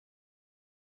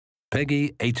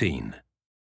Peggy 18.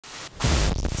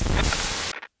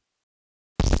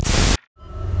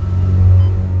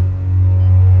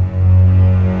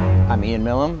 I'm Ian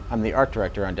Millam. I'm the art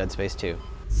director on Dead Space 2.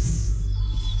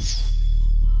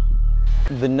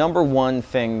 The number one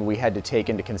thing we had to take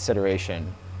into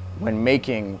consideration when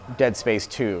making Dead Space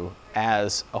 2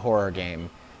 as a horror game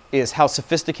is how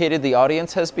sophisticated the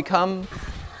audience has become.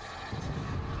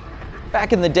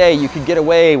 Back in the day, you could get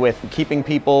away with keeping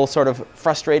people sort of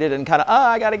frustrated and kind of,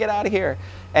 I gotta get out of here.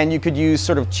 And you could use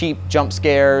sort of cheap jump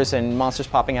scares and monsters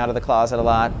popping out of the closet a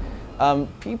lot.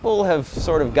 People have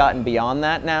sort of gotten beyond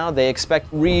that now. They expect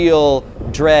real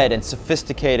dread and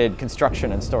sophisticated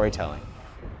construction and storytelling.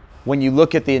 When you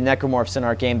look at the necromorphs in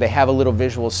our game, they have a little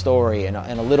visual story and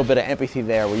a little bit of empathy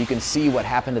there where you can see what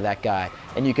happened to that guy.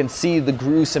 And you can see the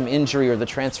gruesome injury or the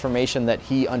transformation that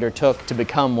he undertook to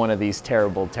become one of these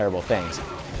terrible, terrible things.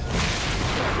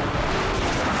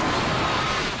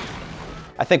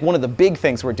 I think one of the big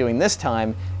things we're doing this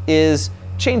time is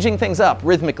changing things up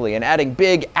rhythmically and adding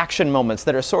big action moments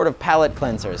that are sort of palate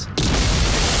cleansers.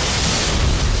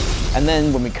 And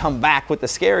then when we come back with the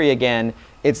scary again,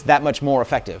 it's that much more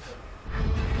effective.